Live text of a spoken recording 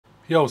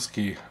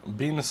Yoski,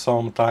 been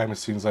some time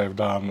since I've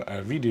done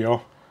a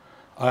video.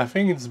 I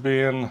think it's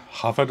been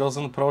half a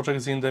dozen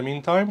projects in the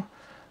meantime.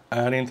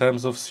 And in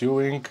terms of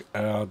sewing,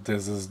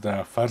 this is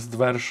the first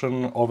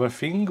version of a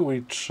thing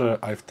which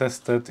I've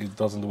tested. It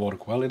doesn't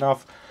work well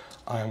enough.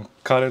 I'm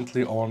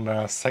currently on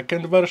a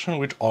second version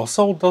which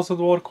also doesn't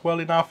work well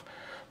enough.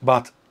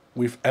 But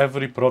with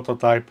every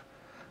prototype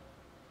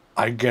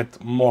I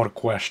get more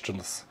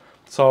questions.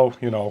 So,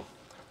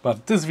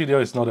 but this video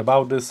is not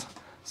about this.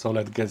 So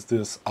let's get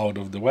this out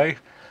of the way.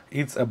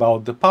 It's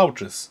about the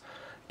pouches.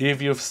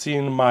 If you've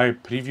seen my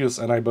previous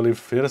and I believe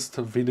first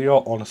video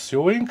on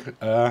sewing,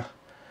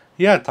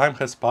 yeah, time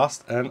has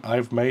passed and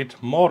I've made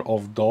more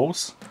of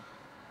those.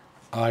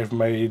 I've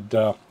made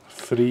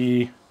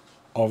 3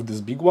 of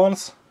these big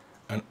ones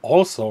and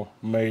also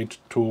made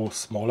 2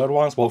 smaller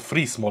ones, well,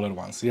 3 smaller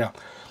ones, yeah.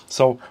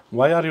 So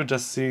why are you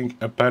just seeing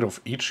a pair of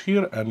each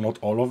here and not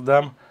all of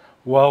them?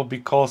 Well,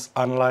 because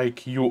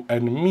unlike you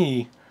and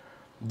me,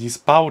 these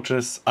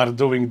pouches are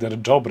doing their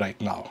job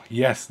right now.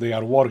 Yes, they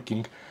are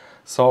working.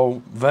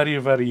 So very,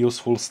 very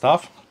useful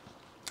stuff.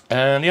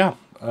 And yeah,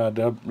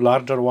 the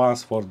larger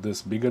ones for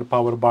this bigger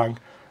power bank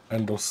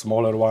and those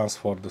smaller ones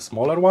for the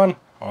smaller one,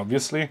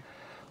 obviously,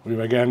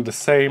 with again the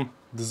same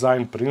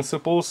design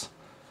principles.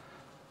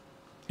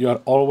 You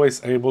are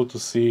always able to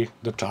see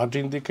the charge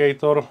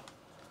indicator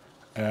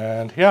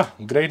and yeah,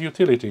 great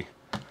utility.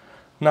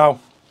 Now,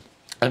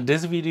 in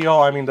this video,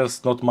 I mean,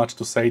 there's not much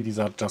to say, these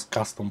are just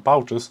custom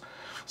pouches.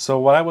 So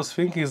what I was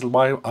thinking is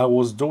while I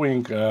was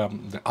doing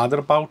the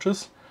other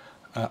pouches,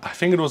 I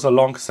think it was a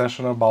long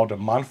session about a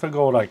month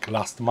ago, like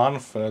last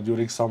month,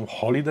 during some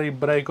holiday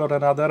break or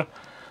another.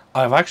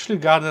 I've actually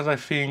gathered, I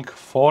think,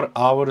 4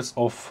 hours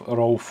of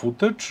raw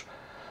footage.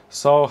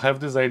 So I have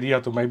this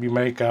idea to maybe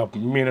make a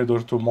minute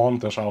or 2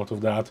 montage out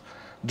of that,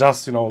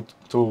 just,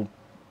 to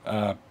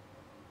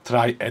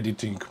try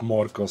editing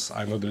more, because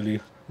I'm not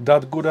really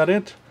that good at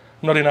it.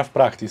 Not enough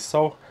practice.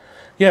 So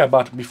yeah,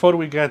 but before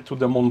we get to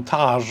the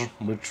montage,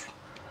 which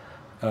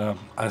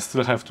I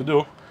still have to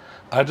do,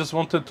 I just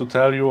wanted to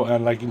tell you,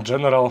 and like in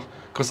general,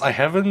 because I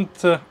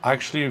haven't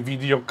actually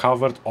video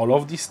covered all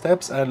of these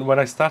steps, and when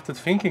I started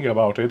thinking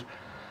about it,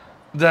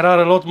 there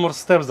are a lot more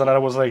steps than I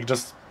was like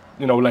just,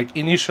 like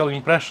initial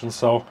impressions.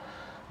 So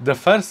the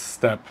first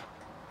step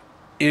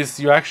is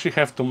you actually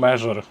have to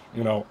measure,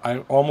 I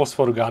almost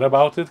forgot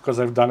about it because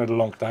I've done it a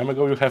long time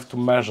ago. You have to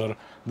measure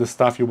the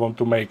stuff you want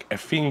to make a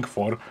thing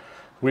for,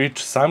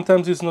 which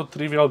sometimes is not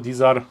trivial.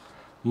 These are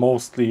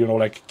mostly,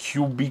 like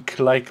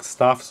cubic-like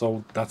stuff,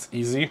 so that's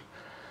easy.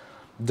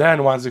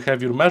 Then once you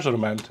have your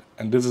measurement,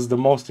 and this is the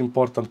most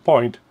important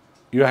point,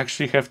 you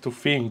actually have to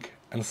think,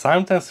 and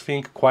sometimes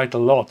think quite a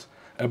lot,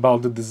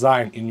 about the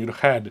design in your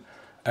head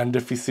and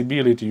the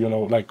feasibility,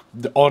 like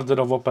the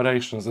order of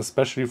operations,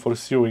 especially for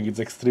sewing, it's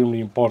extremely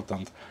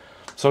important.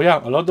 So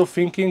yeah, a lot of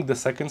thinking, the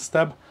second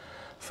step.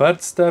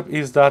 Third step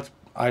is that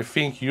I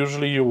think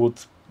usually you would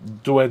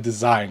do a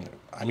design,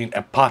 I mean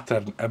a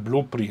pattern, a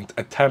blueprint,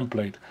 a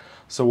template.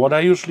 So what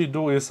I usually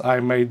do is I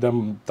made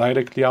them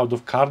directly out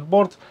of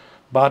cardboard,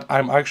 but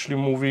I'm actually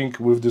moving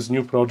with this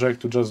new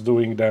project to just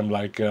doing them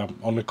like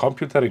on the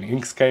computer in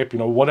Inkscape,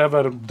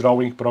 whatever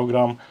drawing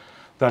program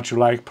that you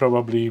like.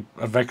 Probably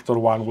a vector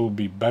one will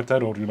be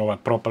better, or a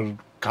proper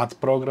cut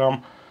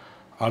program.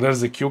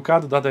 There's a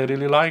QCut that I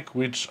really like,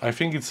 which I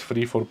think it's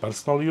free for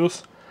personal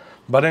use.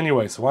 But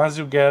anyways, once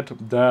you get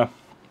the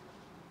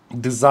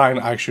design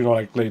actually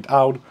like laid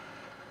out,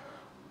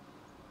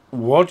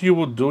 what you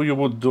would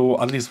do,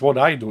 at least what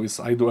I do, is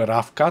I do a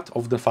rough cut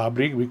of the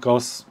fabric,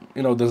 because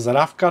there's a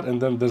rough cut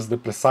and then there's the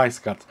precise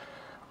cut.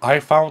 I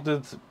found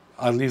it,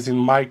 at least in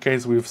my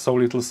case with so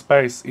little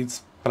space,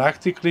 it's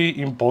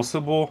practically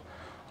impossible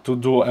to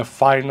do a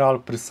final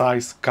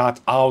precise cut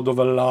out of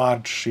a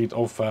large sheet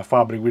of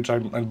fabric, which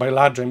and by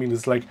large I mean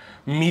it's like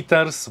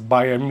meters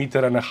by 1.5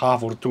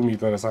 meters or 2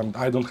 meters, and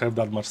I don't have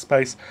that much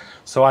space.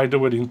 So I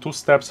do it in 2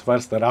 steps.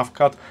 First the rough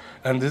cut,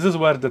 and this is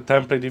where the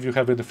template, if you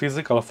have it in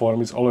physical form,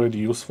 is already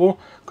useful,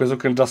 because you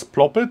can just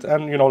plop it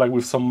and like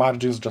with some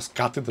margins just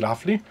cut it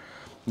roughly.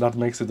 That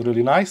makes it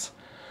really nice.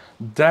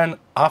 Then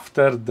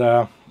after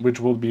the,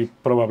 which will be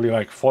probably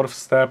like 4th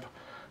step,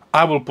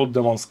 I will put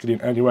them on screen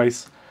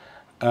anyways.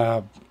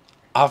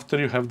 After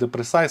you have the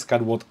precise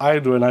cut, what I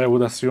do, and I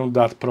would assume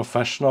that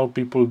professional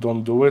people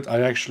don't do it,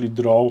 I actually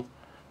draw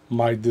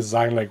my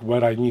design, like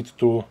where I need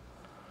to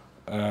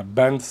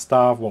bend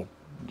stuff. Well,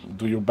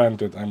 do you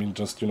bend it? I mean,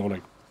 just,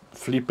 like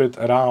flip it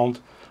around.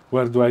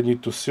 Where do I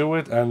need to sew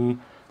it?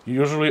 And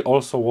usually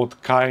also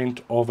what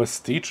kind of a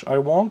stitch I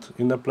want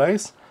in a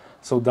place.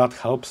 So that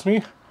helps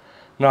me.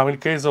 Now, in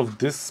case of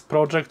this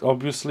project,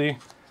 obviously,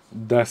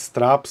 the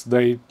straps,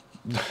 they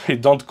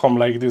don't come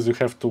like this. You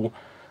have to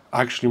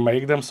actually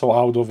make them. So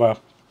out of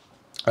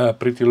a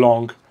pretty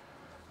long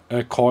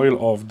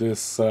coil of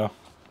this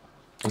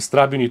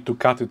strap, you need to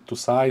cut it to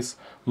size,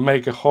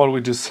 make a hole,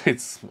 which is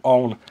its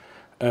own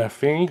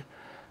thing,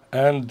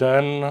 and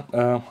then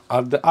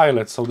add the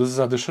eyelet. So this is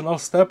additional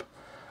step,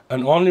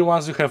 and only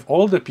once you have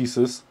all the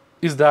pieces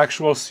is the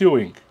actual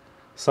sewing.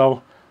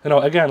 So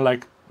again,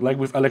 like like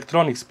with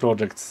electronics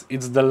projects,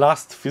 it's the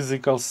last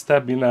physical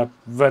step in a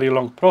very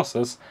long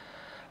process.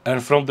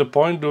 And from the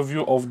point of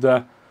view of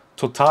the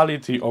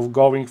totality of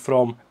going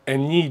from a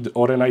need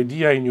or an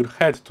idea in your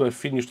head to a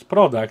finished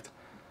product,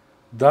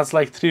 that's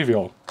like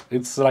trivial.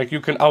 It's like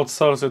you can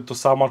outsource it to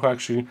someone who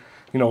actually,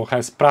 you know,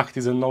 has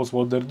practice and knows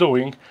what they're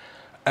doing.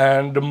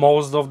 And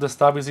most of the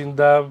stuff is in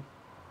the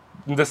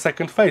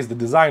second phase, the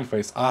design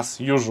phase, as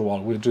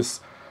usual, which is,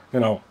 you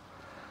know,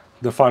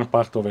 the fun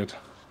part of it.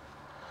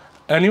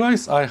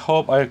 Anyways, I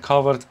hope I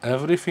covered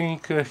everything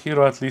here,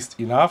 or at least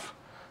enough.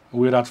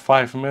 We're at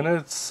 5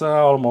 minutes,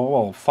 almost,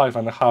 well,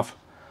 5.5.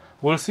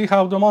 We'll see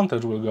how the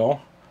montage will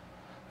go.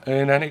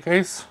 In any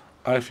case,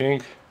 I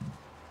think...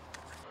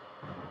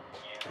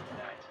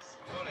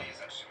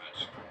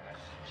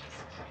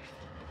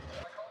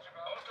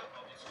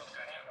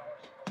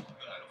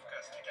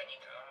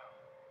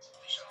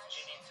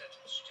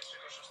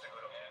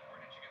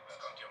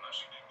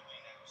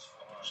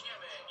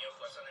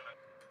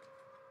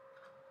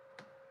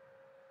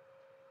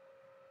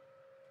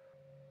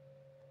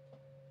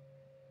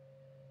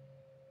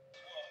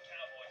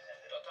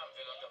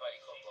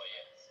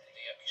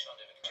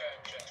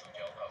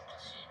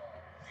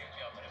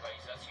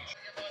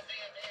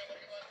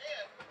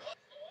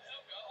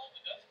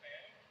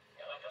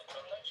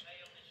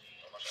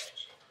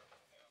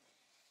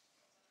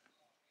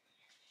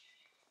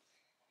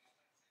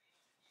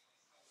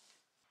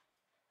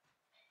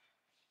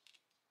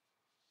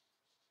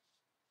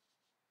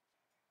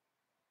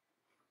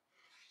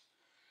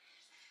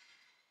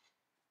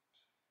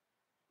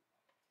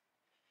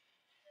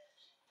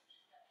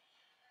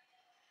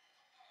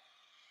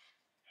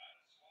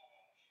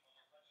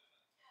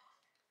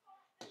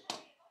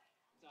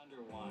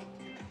 Under one.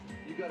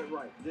 You got it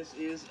right. This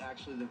is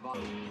actually the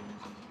volume.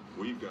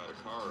 We've got a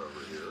car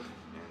over here,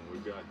 and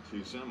we've got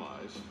two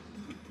semis,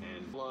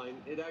 and Line.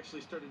 It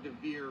actually started to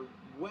veer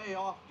way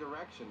off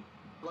direction.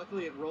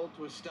 Luckily, it rolled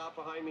to a stop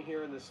behind me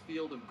here in this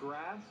field of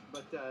grass.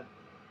 But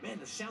man,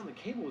 the sound the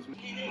cable was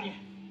making.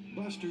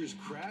 Buster's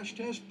crash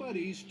test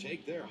buddies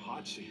take their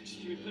hot seats.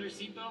 Should we put our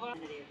seatbelt on?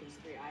 Of these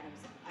three items,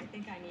 I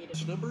think I need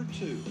It's number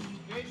 2.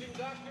 Agent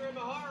Dr.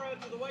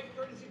 Imahara to the white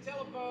courtesy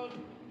telephone.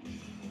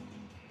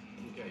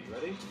 Okay, you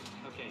ready?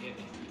 Okay, hit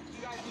me.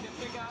 You guys need to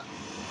pick up.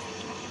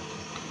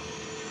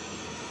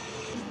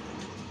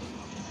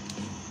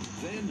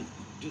 Then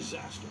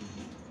disaster.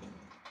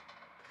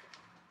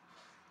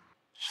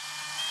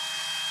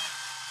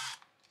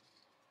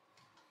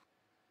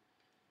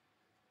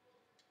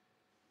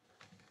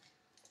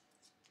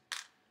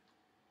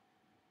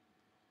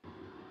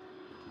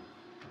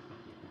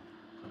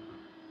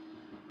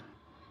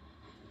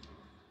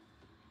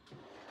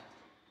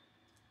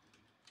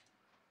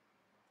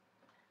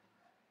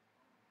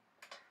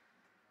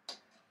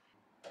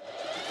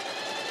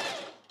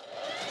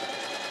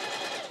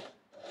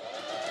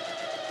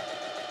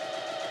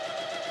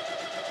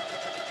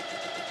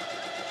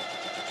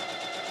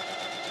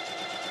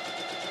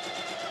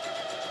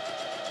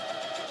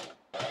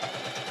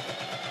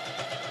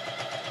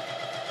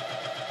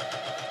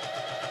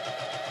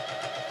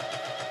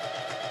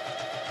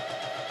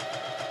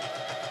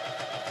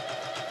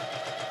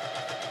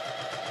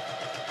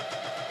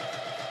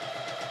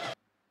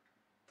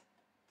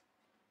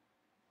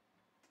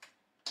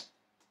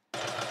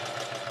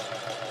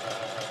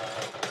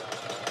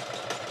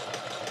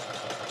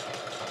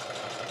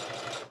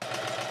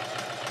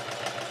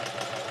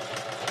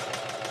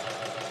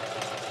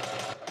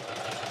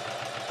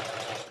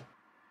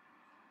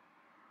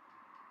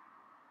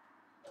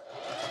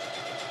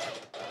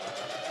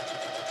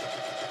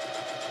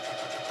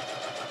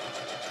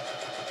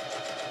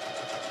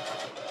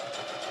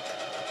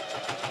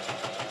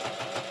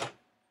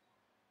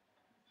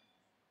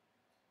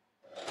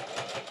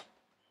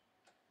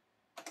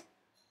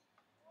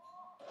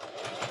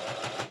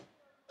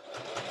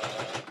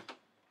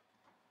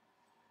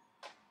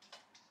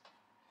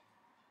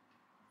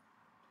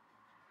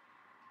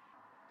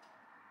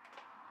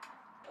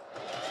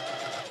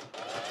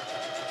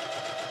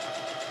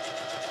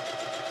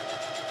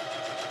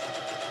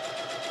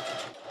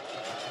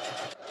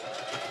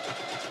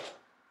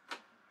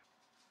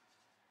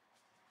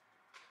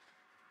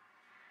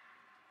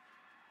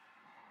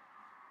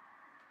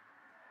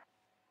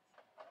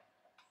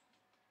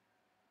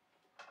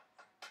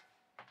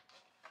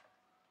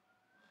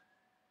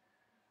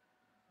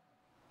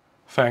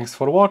 Thanks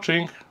for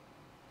watching.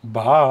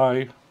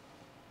 Bye.